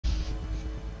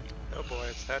Oh boy,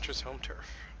 it's Thatcher's home turf.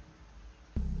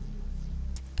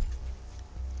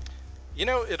 You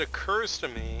know, it occurs to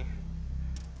me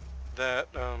that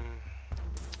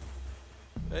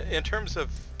in terms of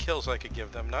kills I could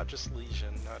give them, not just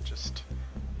Legion, not just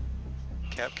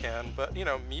Capcan, but you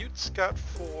know, Mute's got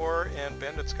 4 and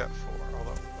Bandit's got 4,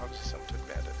 although obviously some took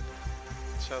Bandit.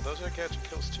 So those are gadget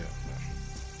kills too.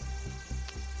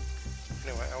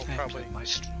 Anyway, I'll probably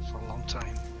Maestro for a long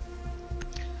time.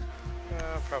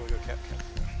 I'll probably go Capcan.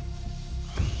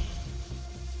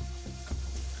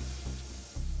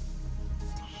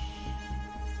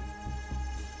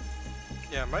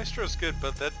 Yeah, Maestro's good,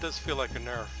 but that does feel like a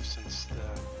nerf since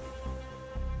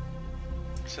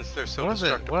they're so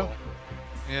destructible.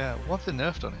 Yeah, what they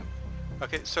nerfed on him?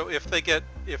 Okay, so if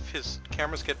his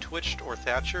cameras get twitched or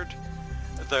Thatchered,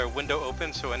 the window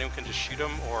opens so anyone can just shoot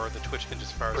him, or the Twitch can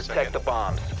just fire a second. Protect the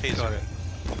bombs. Taser in.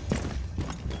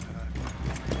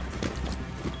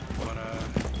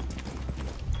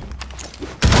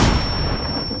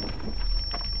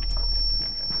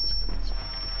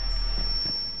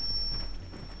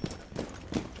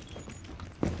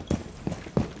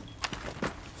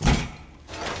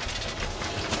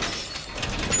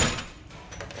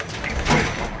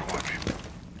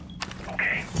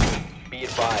 Be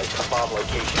advised, a bomb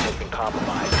location has been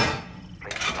compromised.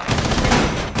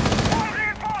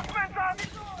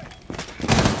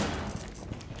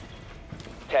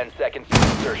 10 seconds to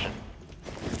insertion.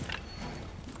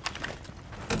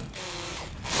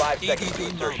 5 seconds to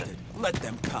insertion. Let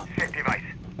them come. Set device.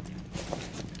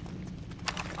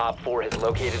 Op 4 has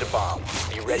located a bomb.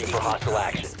 Be ready for hostile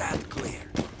action. Stand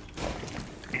clear.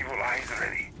 Evil eyes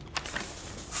ready.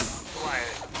 Quiet.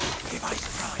 Device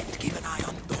primed. Keep an eye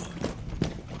on door.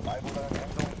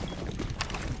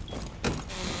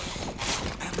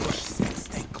 Ambush set.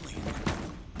 Stay clear.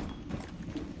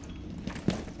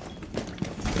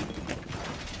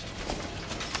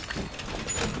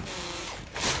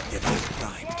 Device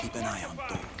primed. Keep an eye on door.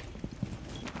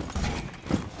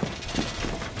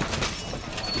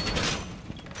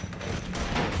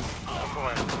 Oh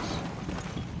boy.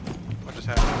 What just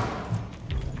happened?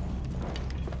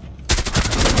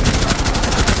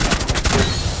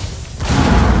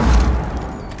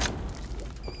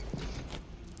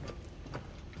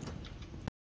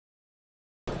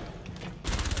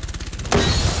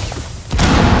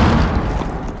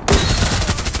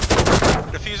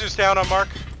 Diffuser's down on Mark.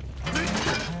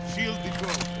 Shield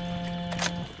deployed.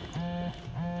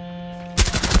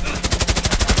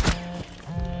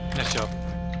 Nice job.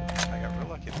 I got real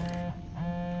lucky there.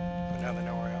 But now they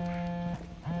know where I am.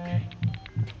 Okay.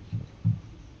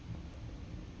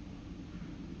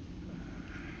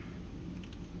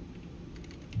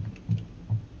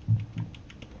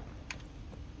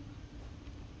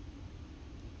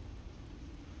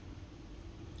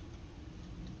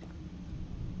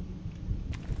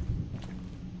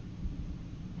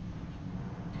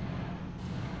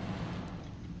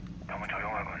 너무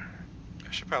조용하군.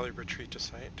 I should probably retreat to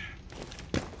site.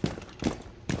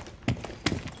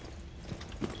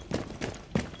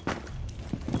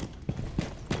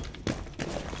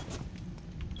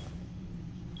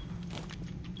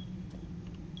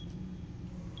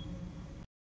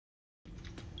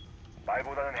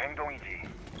 말보다는 행동이지.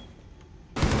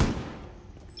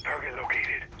 Target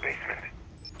located. Basement.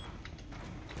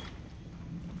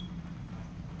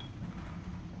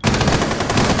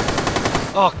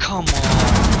 Oh, come on!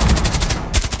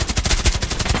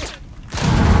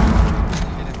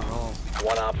 Hit him at all.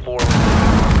 One Op 4.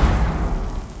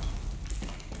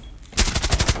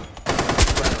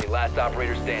 Friendly, last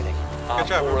operator standing. Op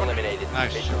job, 4 everyone. eliminated.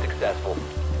 Nice Mission job. successful.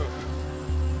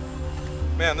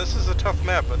 Man, this is a tough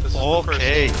map, but this is the first.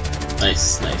 Okay.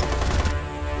 Nice, nice.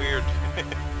 Weird.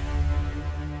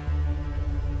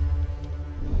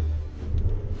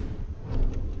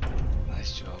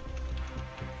 Nice job.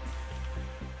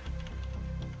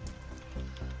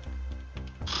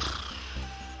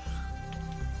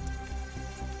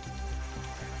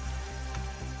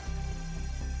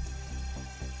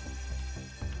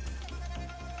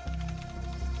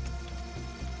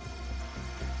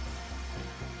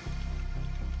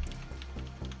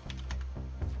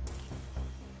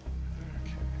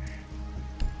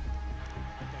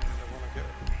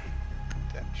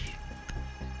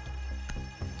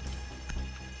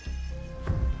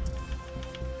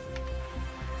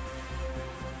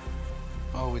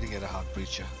 Oh, we didn't get a hard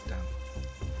breacher. Damn.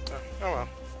 Oh well.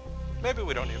 Maybe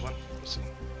we don't need one. We'll see.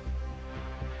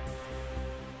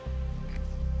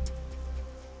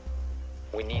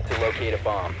 We need to locate a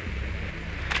bomb.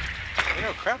 You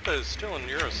know, Krappa is still in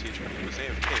Euro Siege, but he was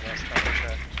AFK last time I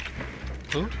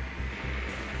checked. Who?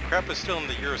 Crappa's still in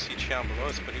the Euro Sea channel below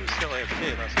us, but he was still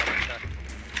AFK last time I checked.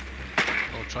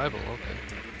 Oh, tribal,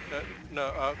 okay. No,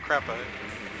 Crappa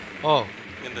Oh,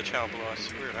 in the channel below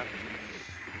us. Weird, huh?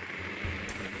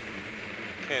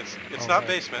 Okay, it's Oh, not right.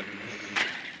 basement.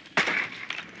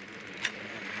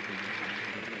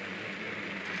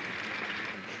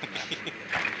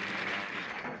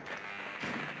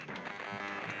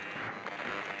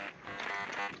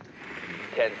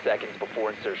 Ten seconds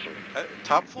before insertion.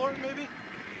 Top floor, maybe?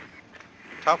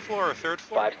 Top floor or third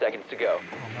floor? 5 seconds to go.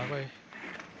 on my way.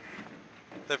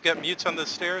 They've got mutes on the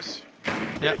stairs.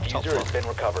 Yeah, The top diffuser floor. has been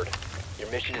recovered.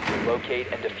 Your mission is to locate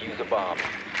and defuse a bomb.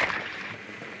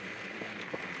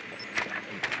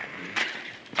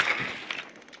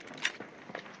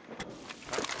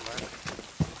 Oh, never mind.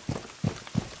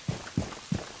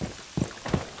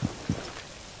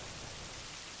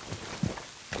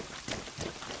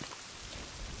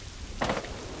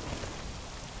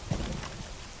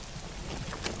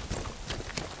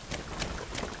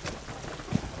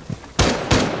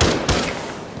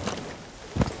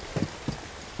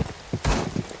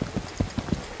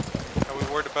 Are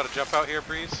we worried about a jump out here,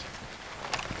 Breeze?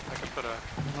 I can put a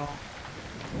No.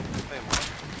 thing on.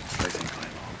 Placing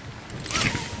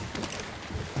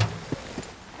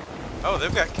Oh,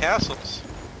 they've got castles.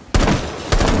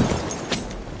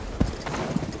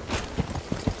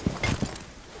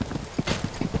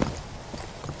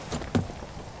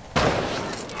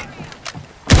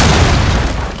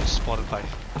 Just spotted by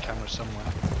camera somewhere.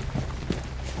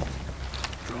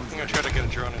 I'm gonna try to get a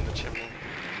drone in the chimney.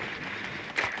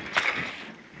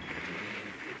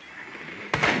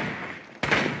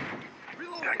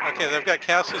 Okay, they've got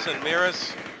castles and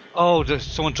mirrors. Oh, there's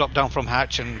someone dropped down from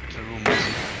hatch and the room was...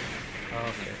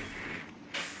 Okay.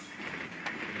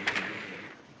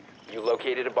 You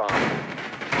located a bomb.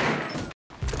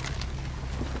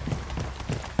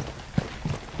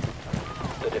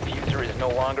 The diffuser is no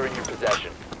longer in your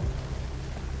possession.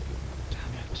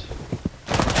 Damn it.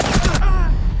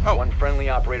 Oh, One friendly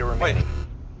operator wait. remaining.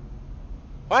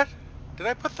 What? Did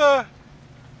I put the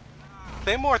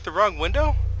Claymore at the wrong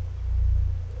window?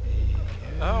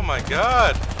 Oh my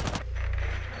god.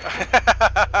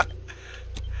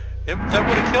 That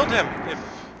would have killed him if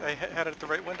I had it at the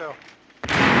right window.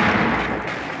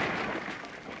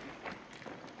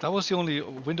 That was the only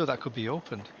window that could be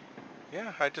opened.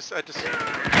 Yeah, I guess I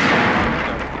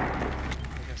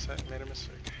made a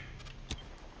mistake.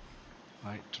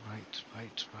 Right.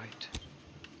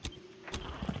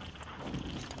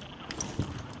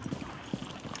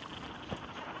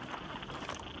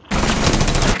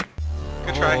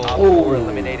 Good try. Oh. Op 4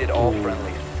 eliminated all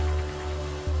friendlies.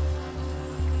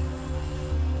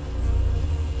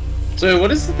 So what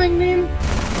does the thing mean?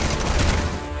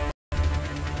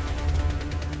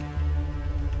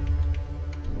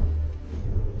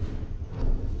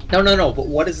 No, but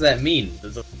what does that mean?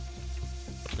 Is it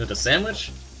a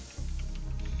sandwich?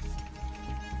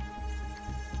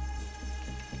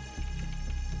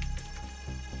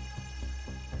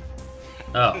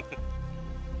 Oh.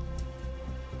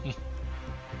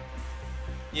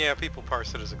 Yeah, people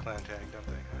parse it as a clan tag, don't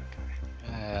they?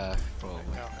 Okay. Yeah, probably.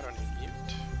 No, I don't need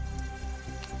mute.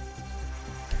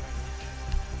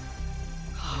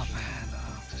 Oh man,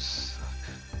 this suck.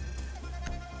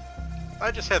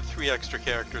 I just had 3 extra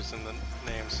characters in the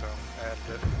name, so I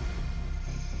added it.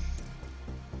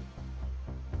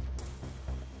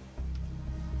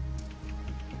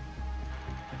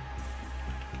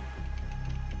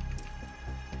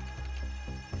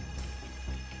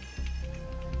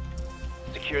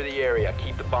 Secure the area.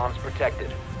 Keep the bombs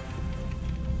protected.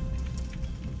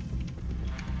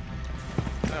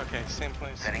 Okay, same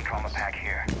place. Sending trauma pack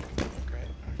here. Great.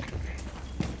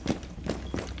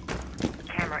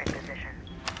 Camera in position.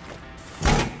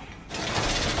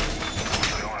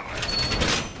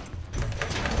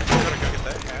 Gotta go get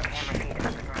that hatch. Camera feed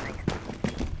up and running.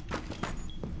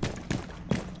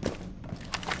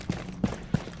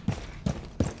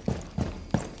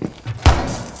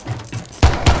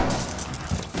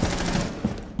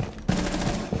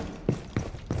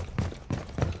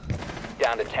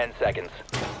 Down to 10 seconds.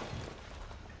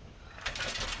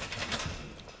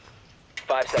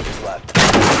 5 seconds left.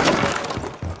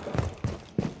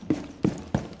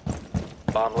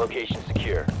 Bomb location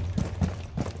secure.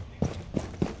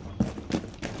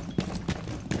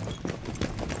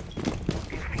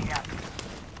 Feed up.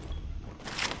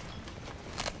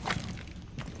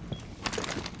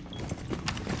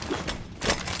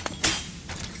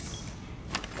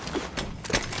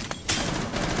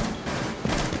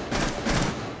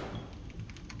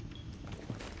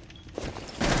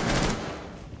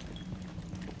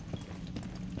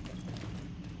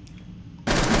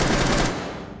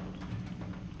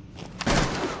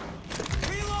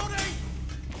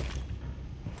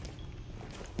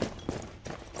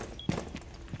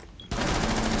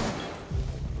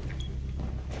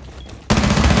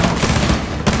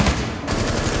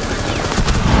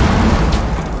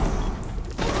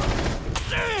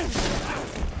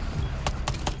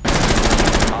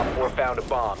 found a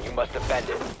bomb. You must defend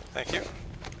it. Thank you.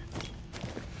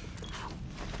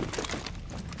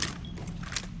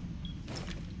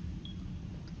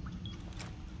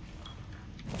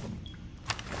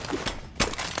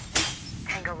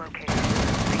 Tango located.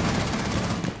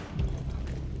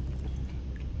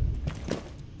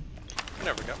 I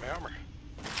never got my armor.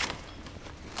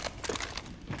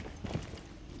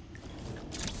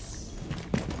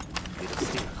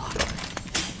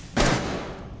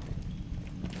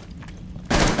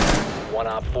 One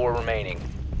op 4 remaining.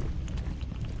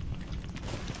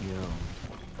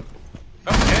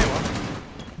 Okay, well,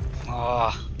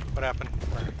 Ah, what happened?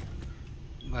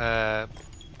 Where?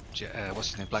 what's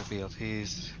his name? Blackbeard.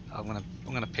 I'm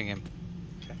gonna ping him.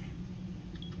 Okay.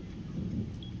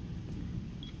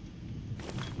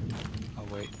 Oh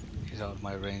wait, he's out of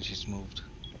my range. He's moved.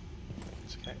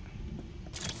 It's okay.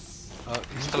 Oh,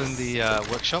 he's still in the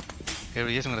workshop. Here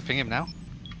he is. I'm gonna ping him now.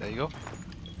 There you go.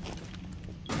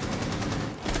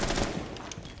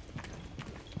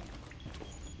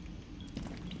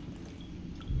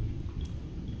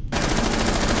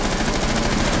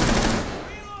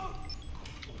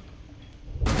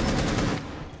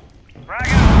 Frag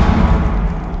out!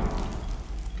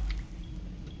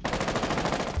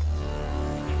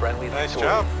 Friendly's Nice destroyed.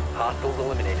 job. Hostiles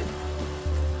eliminated.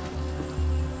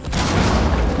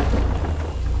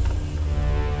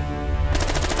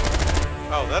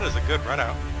 Oh, that is a good run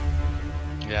out.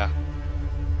 Yeah,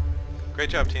 Great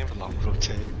job, team. the long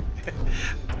rotate.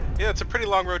 Yeah, it's a pretty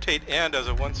long rotate and as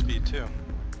a 1-speed too.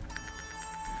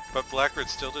 But Blackbird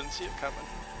still didn't see it coming.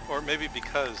 Or maybe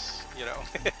because, you know,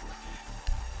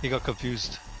 He got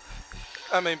confused.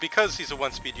 I mean, because he's a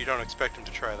 1-speed, you don't expect him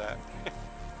to try that.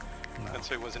 No. And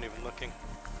so he wasn't even looking.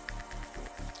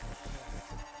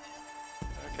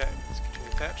 Okay, let's continue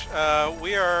the patch.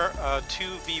 We are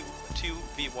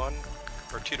 2v1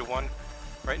 or 2-to-1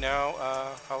 right now,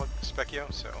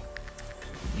 Specchio, so.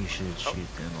 You should shoot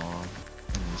them all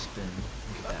and then spin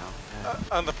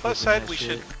without. On the plus side, we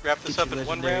should wrap this up in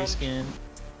one round. Skin.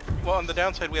 Well, on the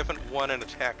downside, we haven't won an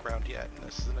attack round yet, and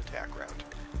this is an attack round.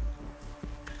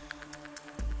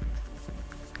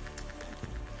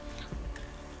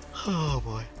 Oh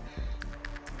boy.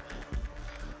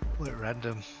 Went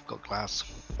random. Got glass.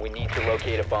 We need to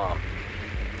locate a bomb.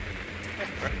 Yeah,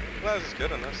 right. Well, this is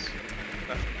good on this.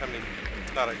 I mean,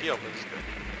 not ideal, but it's good.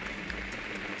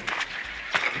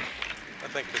 I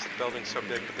think this building's so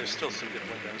big, but there's still some good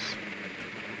windows.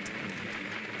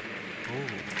 Oh,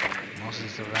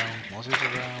 Mozzies around. Mozzies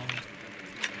around.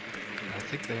 I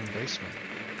think they're in basement.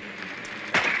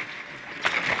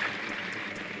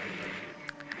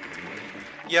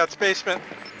 Yeah, it's basement.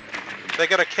 They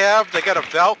got a cav, they got a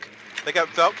Valk, they got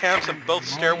Valk camps in both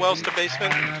stairwells to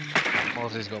basement.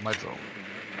 Mozzie's got my drone.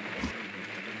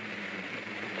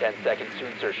 10 seconds to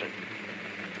insertion.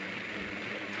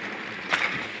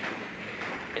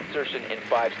 Insertion in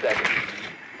 5 seconds.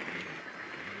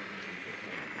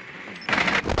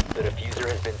 The diffuser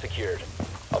has been secured.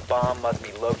 A bomb must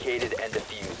be located and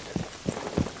defused.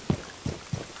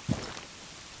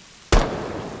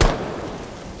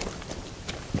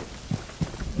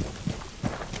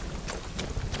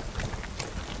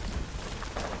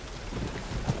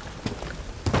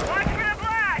 Watch for the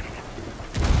blast!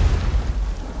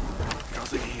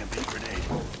 Tossing EMP grenade.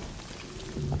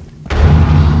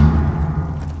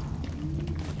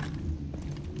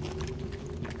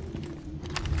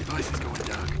 Device is going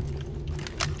dark.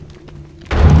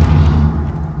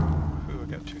 Ooh, I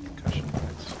got 2 concussion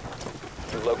points.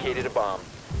 You located a bomb.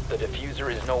 The diffuser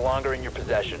is no longer in your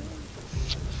possession.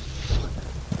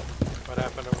 What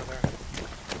happened over there?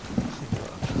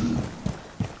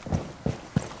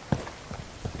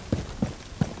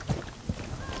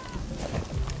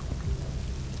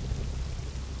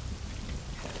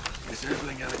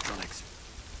 Disabling electronics.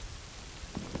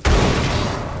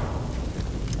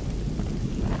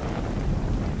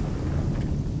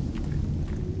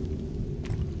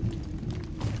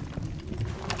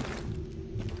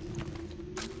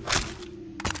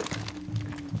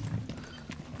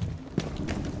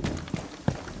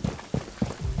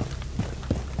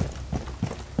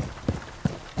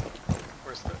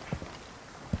 Where's the...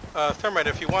 Thermite,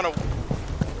 if you want to...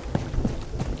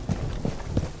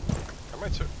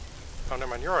 Thermite's... Oh, never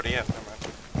mind, you're already in. Never mind.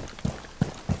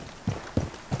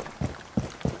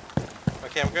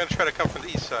 Okay, I'm going to try to come from the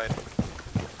east side.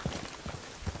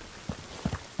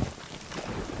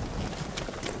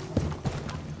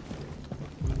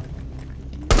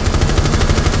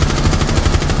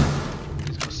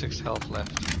 He's got 6 health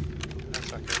left.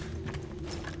 That's not good.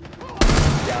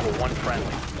 Down to 1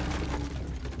 friendly.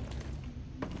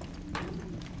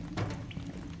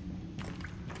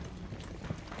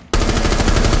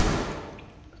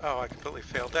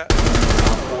 completely failed that.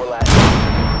 Op 4 last.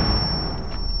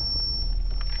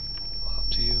 Up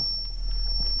to you.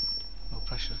 No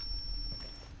pressure.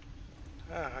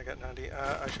 Ah, I got 90.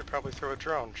 I should probably throw a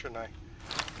drone, shouldn't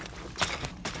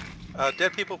I?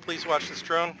 Dead people, please watch this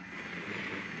drone.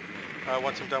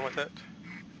 Once I'm done with it.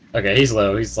 Okay, he's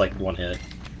low. He's like one hit.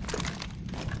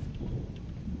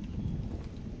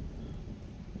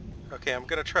 Okay, I'm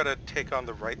gonna try to take on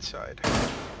the right side.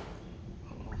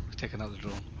 Uh-oh, take another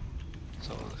drone.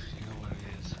 So you know where he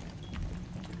is.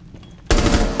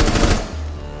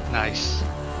 Nice.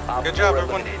 Op Good 4 job,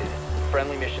 everyone. eliminated.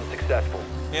 Friendly mission successful.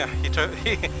 Yeah,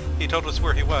 he told us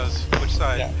where he was, which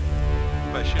side. Yeah.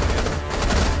 By shooting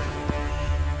it.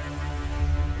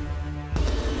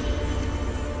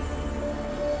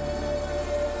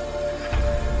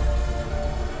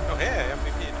 Oh hey, I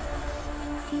MVP'd.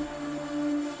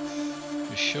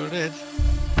 You sure did.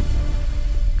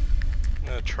 I'm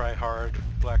gonna try hard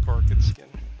Black Orchid skin.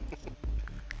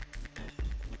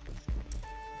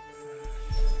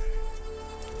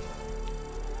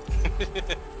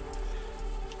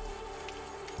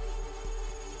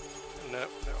 No.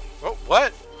 Oh,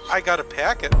 what? I got a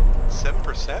pack at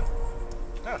 7%?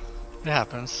 Oh, It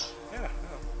happens. yeah.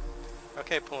 Oh.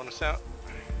 Okay, pulling us out.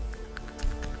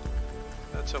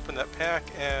 Let's open that pack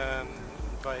and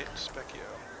invite Specchio.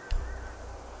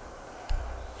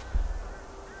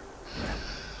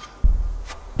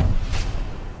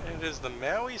 It is the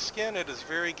Maui skin. It is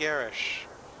very garish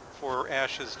for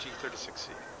Ash's G36C.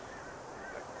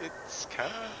 It's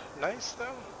kind of nice,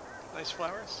 though. Nice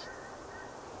flowers.